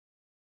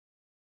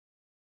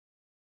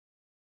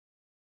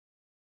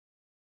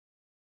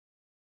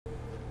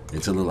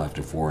It's a little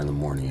after 4 in the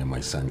morning and my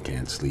son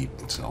can't sleep,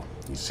 so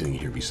he's sitting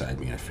here beside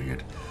me. I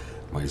figured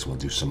might as well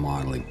do some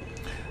modeling.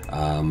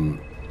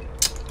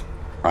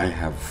 I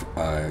have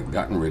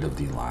gotten rid of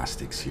the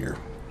elastics here,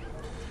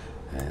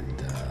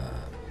 and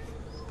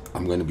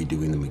I'm going to be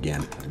doing them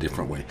again a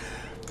different way.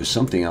 There's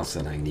something else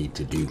that I need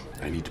to do.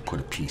 I need to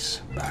put a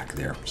piece back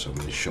there, so I'm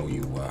going to show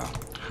you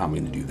how I'm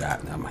going to do that,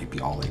 and that might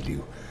be all I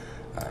do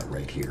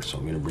right here. So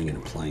I'm going to bring in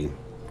a plane.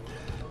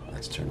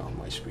 Let's turn on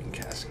my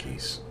screencast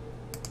case.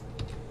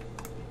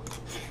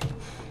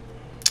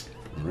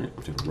 Alright,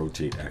 I'm going to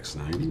rotate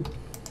X90.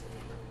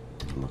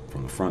 Look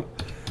from the front.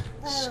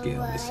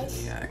 Scale this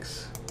in the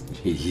X.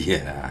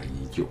 Yeah,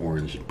 eat your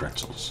orange and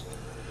pretzels.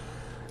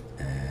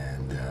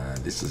 And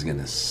this is going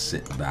to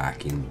sit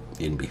back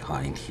in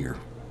behind here.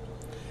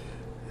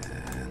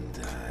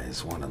 And I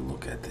just want to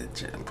look at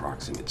the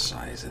approximate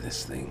size of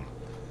this thing.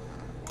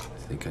 I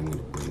think I'm going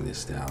to bring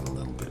this down a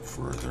little bit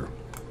further.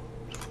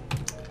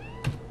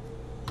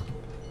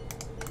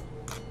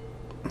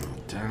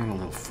 Down a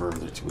little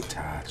further to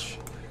attach.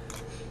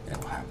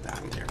 It'll have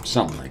that there,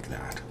 something like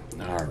that.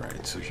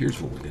 Alright, so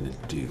here's what we're going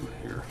to do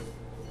here.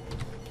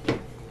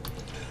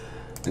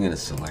 I'm going to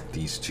select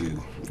these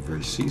two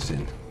vertices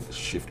and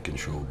Shift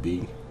Control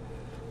B,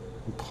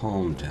 and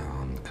pull them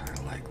down kind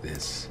of like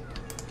this.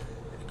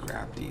 And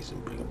grab these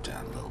and bring them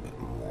down a little bit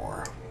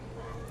more.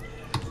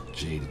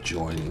 J to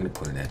join. I'm going to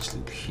put an edge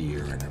loop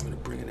here, and I'm going to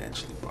bring an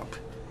edge loop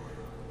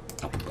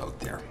up about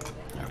there.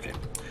 Okay.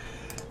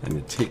 I'm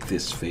going to take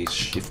this face,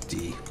 Shift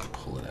D,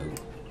 pull it out.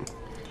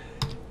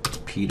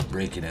 P to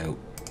break it out,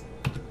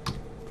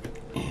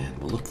 and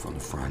we'll look from the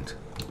front,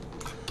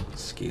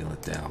 scale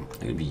it down. I'm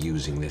going to be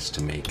using this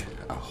to make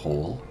a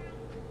hole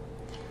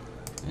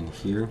in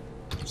here.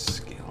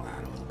 Scale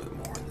that a little bit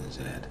more in the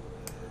Z.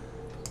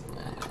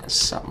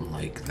 Something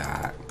like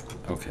that.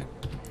 Okay.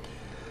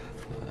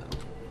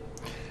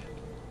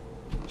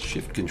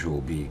 Shift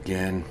Control B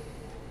again,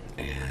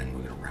 and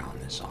we're going to round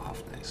this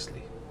off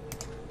nicely,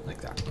 like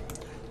that.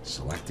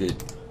 Select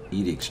it,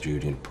 E to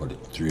extrude and put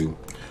it through.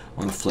 I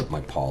want to flip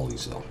my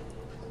polys though.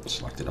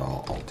 Select it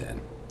all, Alt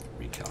N,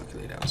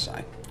 recalculate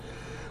outside.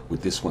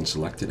 With this one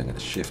selected, I'm going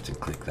to shift and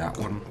click that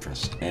one,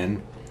 press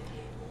N,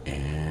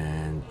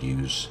 and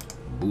use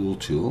Bool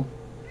tool,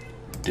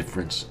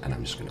 difference, and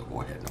I'm just going to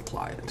go ahead and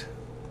apply it.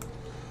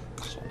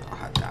 So now I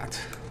have that.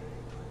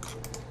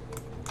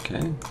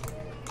 Okay.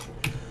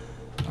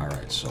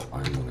 Alright, so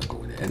I'm going to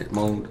go into edit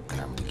mode,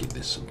 and I'm going to give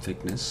this some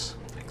thickness,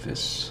 like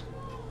this.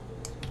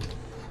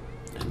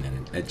 And then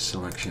in edge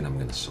selection, I'm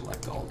going to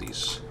select all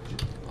these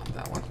on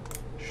that one,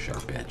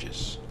 sharp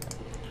edges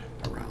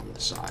around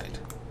the side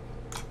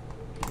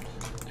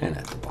and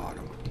at the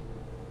bottom.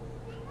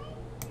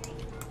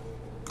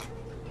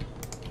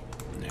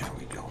 There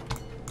we go.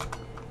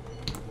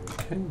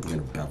 Okay, I'm going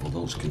to bevel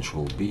those,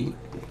 Control B,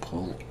 and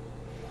pull,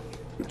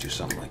 do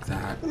something like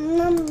that.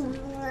 Num,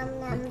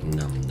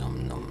 num,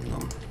 num,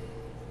 num.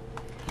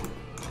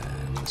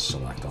 And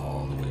select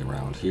all the way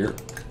around here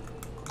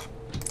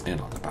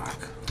and on the back.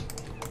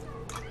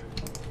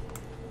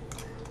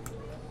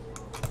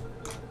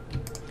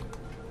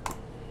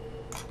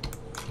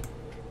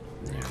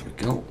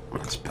 Go.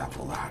 Let's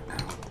bevel that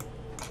now.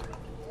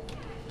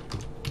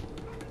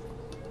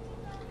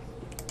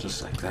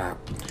 Just like that.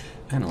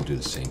 And I'll do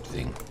the same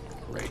thing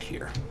right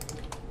here.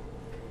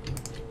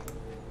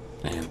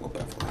 And we'll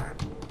bevel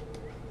that.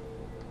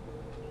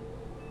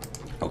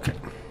 Okay,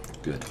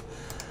 good.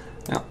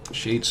 Now,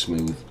 shade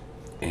smooth.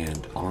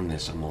 And on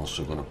this, I'm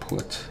also going to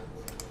put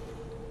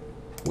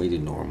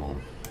weighted normal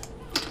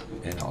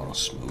and auto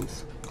smooth.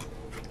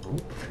 Oh,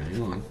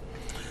 hang on.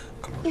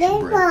 Commercial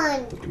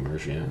break.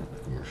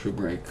 Commercial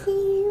break.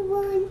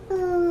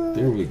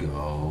 There we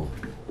go.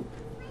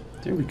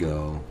 There we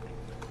go.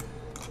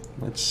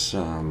 Let's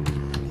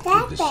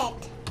give this,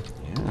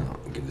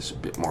 give this a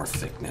bit more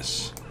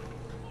thickness.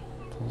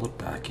 Pull it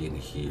back in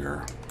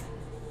here.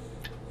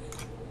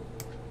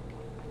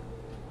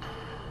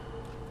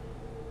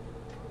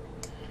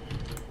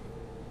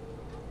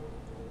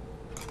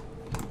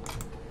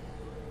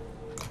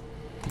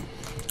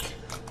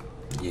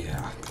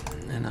 Yeah,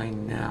 and I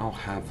now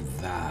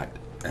have that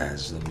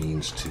as the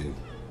means to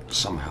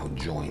somehow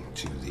join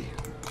to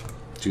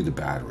the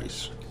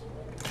batteries.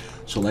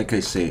 So like I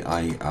say,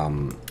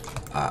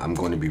 I'm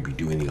going to be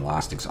redoing the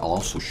elastics. I'll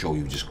also show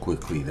you just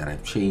quickly that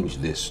I've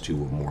changed this to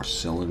a more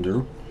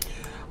cylinder.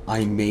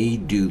 I may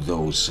do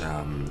those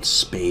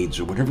spades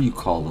or whatever you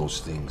call those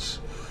things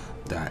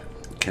that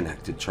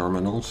connect to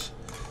terminals.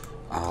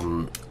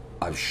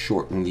 I've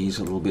shortened these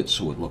a little bit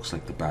so it looks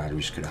like the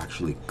batteries could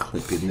actually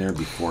clip in there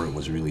before it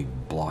was really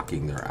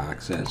blocking their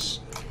access.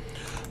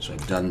 So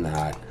I've done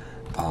that.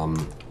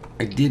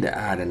 I did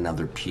add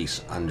another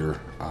piece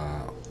under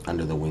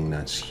the wing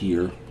nuts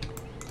here,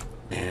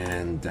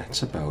 and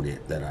that's about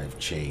it that I've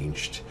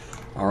changed.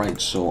 All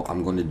right, so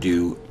I'm going to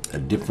do a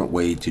different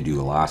way to do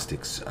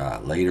elastics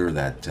later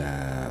that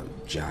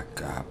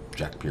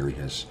Jack Perry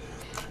has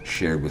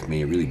shared with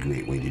me. A really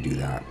great way to do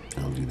that,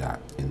 and I'll do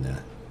that in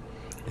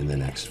the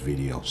next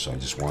video. So I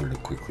just wanted to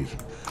quickly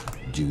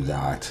do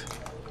that,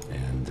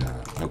 And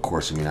of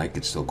course, I mean, I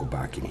could still go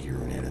back in here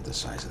and edit the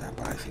size of that,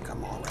 but I think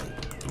I'm all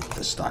right with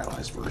the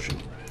stylized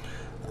version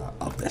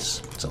of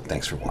this. So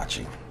thanks for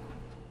watching.